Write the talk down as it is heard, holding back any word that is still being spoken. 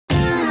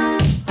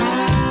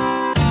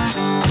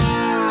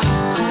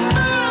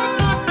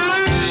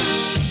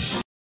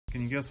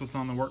guess what's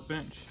on the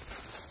workbench?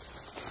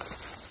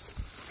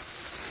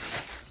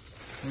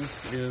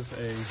 This is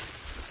a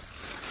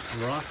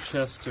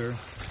Rochester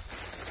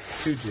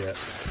 2-jet,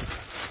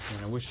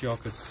 and I wish y'all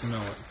could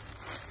smell it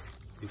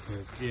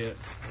because it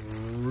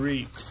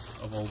reeks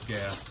of old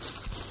gas.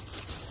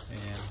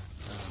 And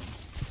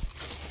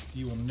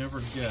you will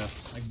never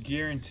guess, I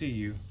guarantee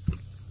you,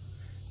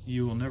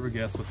 you will never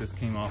guess what this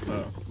came off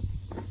of.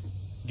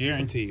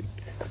 Guaranteed.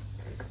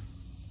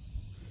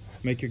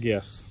 Make your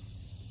guess.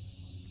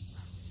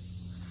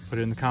 Put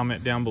it in the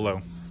comment down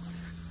below.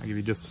 I'll give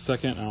you just a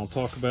second and I'll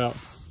talk about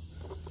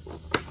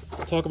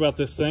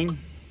this thing,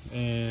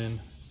 and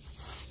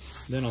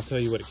then I'll tell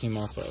you what it came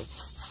off of.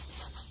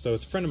 So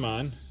it's a friend of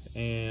mine,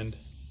 and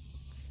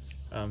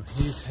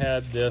he's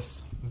had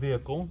this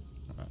vehicle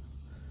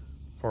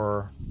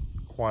for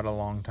quite a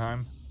long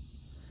time,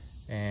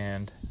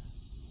 and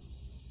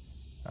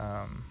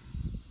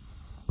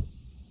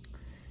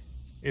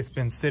it's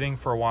been sitting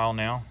for a while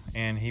now,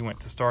 and he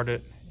went to start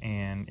it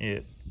and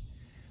it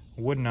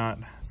would not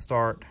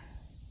start,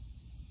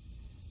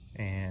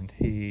 and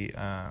he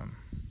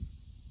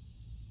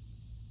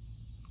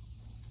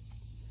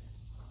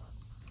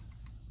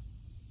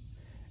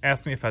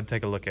asked me if I'd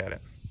take a look at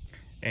it.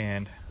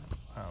 And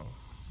I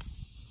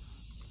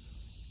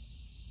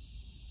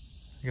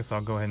guess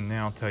I'll go ahead and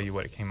now tell you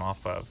what it came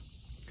off of.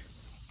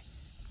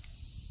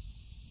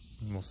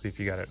 And we'll see if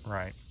you got it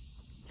right.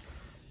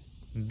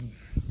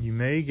 You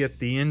may get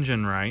the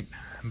engine right,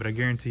 but I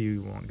guarantee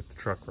you won't get the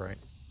truck right.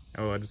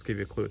 Oh, I just gave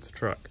you a clue, it's a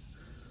truck.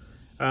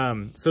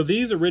 So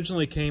these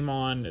originally came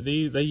on,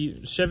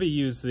 Chevy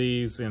used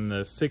these in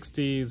the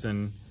 60s,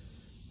 and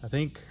I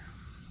think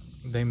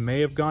they may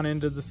have gone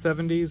into the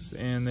 70s,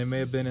 and they may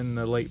have been in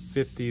the late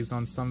 50s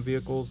on some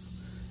vehicles,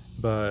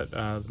 but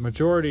the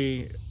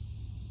majority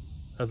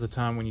of the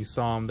time when you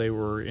saw them, they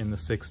were in the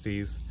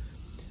 60s.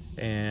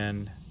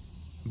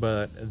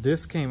 But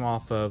this came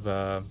off of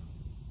a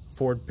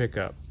Ford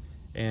pickup,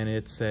 and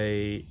it's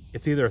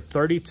either a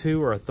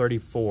 32 or a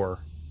 34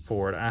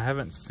 Ford. I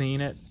haven't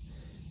seen it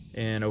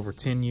in over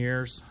 10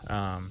 years.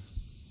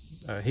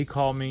 He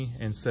called me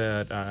and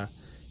said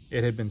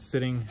it had been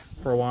sitting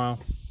for a while,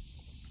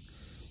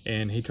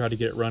 and he tried to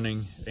get it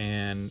running,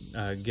 and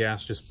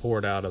gas just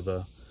poured out of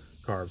the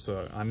carb.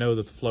 So I know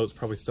that the float's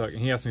probably stuck, and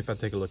he asked me if I'd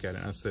take a look at it,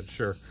 and I said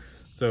sure.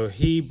 So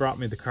he brought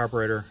me the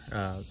carburetor,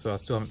 so I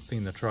still haven't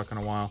seen the truck in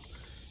a while.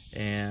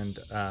 And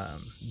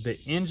the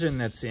engine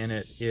that's in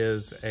it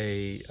is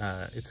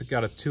it's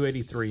got a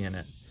 283 in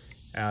it,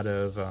 out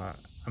of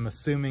I'm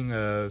assuming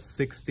a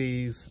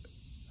 60s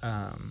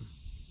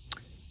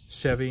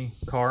Chevy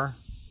car,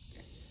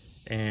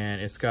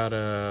 and it's got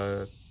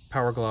a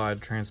Power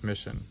Glide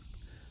transmission.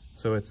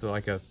 So it's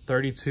like a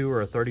 32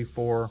 or a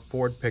 34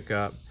 Ford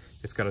pickup.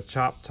 It's got a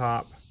chop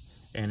top,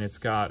 and it's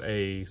got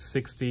a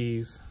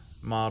 60s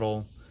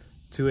model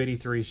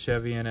 283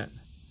 Chevy in it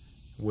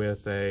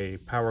with a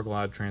Power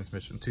Glide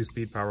transmission,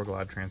 2-speed Power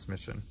Glide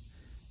transmission.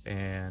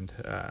 And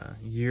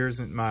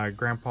my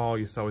grandpa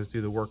used to always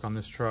do the work on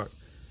this truck,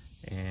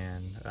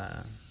 and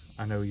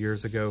I know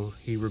years ago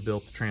he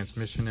rebuilt the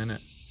transmission in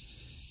it.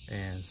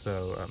 And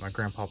so my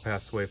grandpa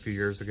passed away a few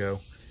years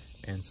ago,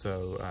 and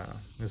so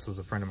this was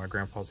a friend of my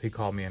grandpa's. He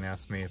called me and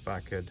asked me if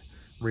I could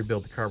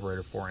rebuild the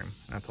carburetor for him,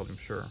 and I told him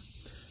sure.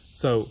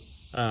 So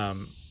I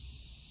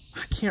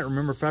can't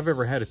remember if I've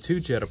ever had a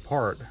 2-jet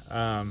apart.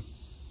 I'm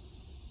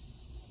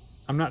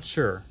not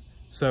sure.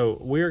 So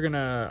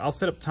I'll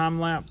set up time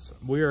lapse.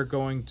 We are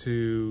going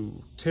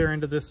to tear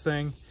into this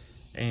thing,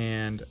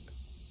 and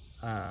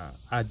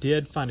I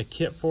did find a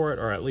kit for it,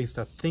 or at least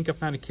I think I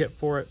found a kit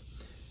for it,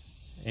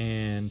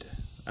 and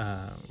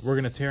we're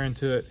gonna tear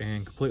into it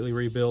and completely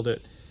rebuild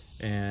it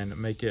and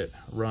make it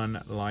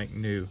run like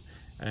new.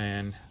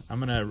 And I'm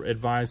gonna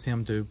advise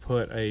him to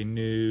put a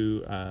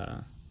new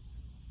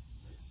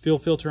fuel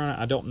filter on it.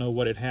 I don't know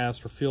what it has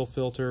for fuel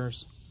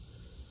filters.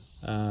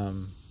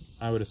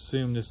 I would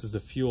assume this is the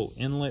fuel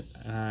inlet,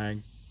 and I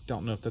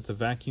don't know if that's a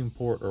vacuum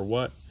port or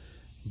what,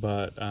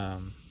 but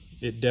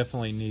it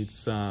definitely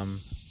needs a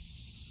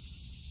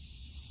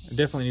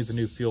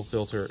new fuel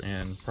filter,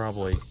 and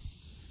probably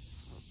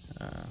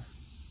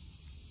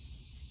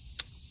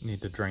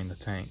need to drain the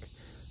tank.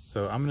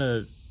 So I'm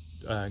gonna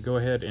go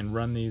ahead and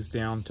run these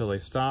down until they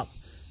stop.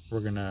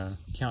 We're gonna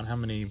count how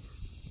many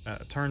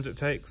turns it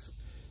takes,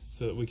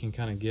 so that we can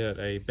kind of get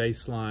a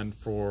baseline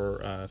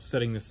for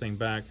setting this thing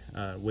back.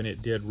 When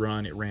it did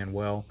run, it ran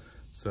well,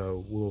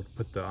 so we'll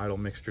put the idle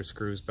mixture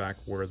screws back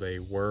where they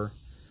were,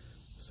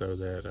 so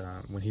that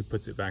when he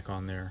puts it back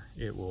on there,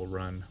 it will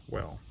run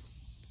well.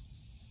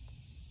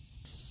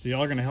 So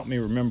y'all are gonna help me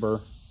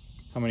remember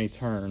how many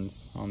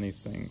turns on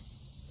these things.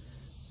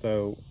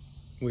 So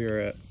we are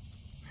at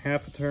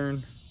half a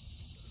turn,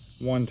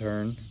 1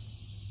 turn,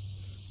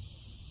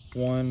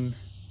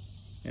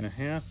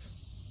 1.5,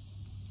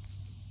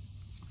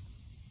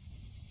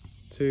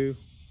 2,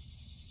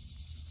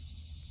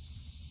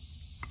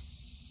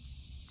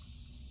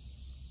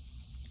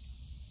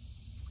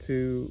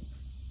 2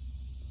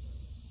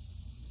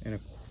 and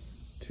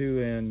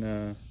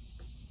a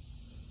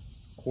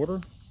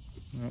quarter,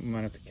 Well, we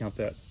might have to count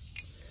that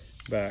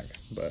back,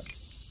 but.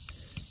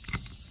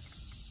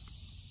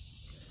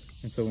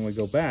 And so when we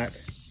go back,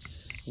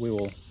 we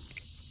will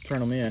turn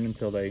them in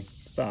until they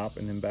stop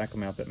and then back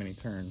them out that many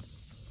turns.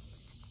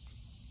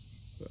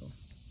 So we'll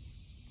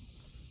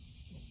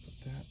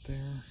put that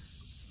there.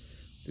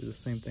 Do the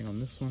same thing on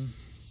this one.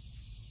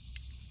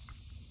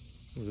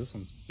 Ooh, this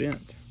one's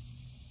bent.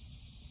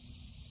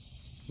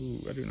 Ooh,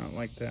 I do not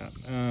like that.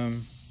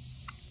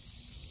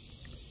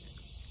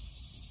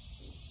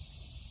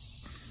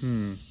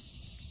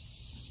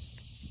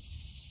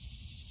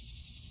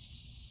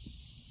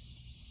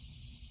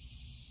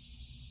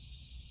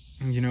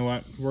 You know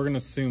what? We're going to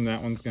assume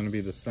that one's going to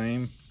be the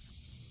same.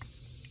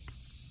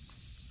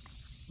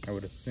 I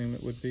would assume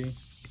it would be.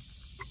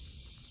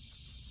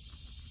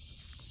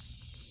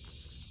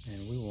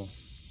 And we will...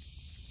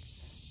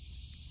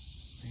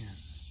 Man.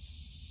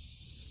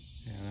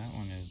 Yeah, that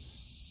one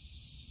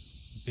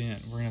is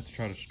bent. We're going to have to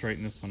try to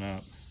straighten this one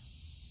up.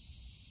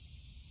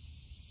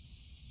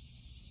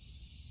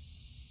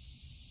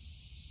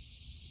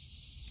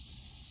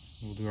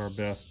 We'll do our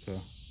best to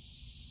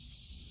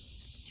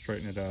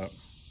straighten it up.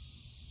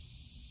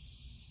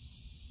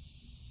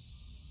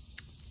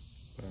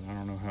 But I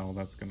don't know how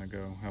that's going to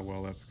go, how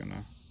well that's going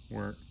to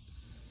work.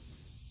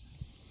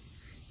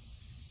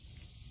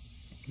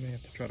 May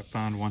have to try to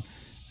find one.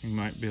 I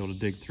might be able to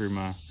dig through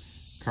my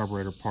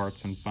carburetor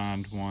parts and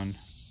find one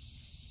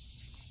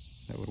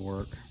that would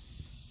work.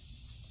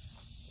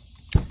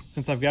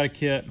 Since I've got a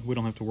kit, we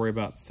don't have to worry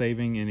about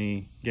saving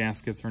any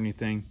gaskets or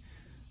anything.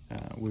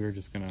 We're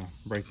just going to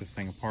break this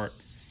thing apart.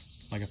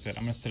 Like I said,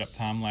 I'm going to set up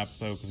time lapse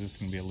though, because this is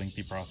going to be a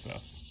lengthy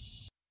process.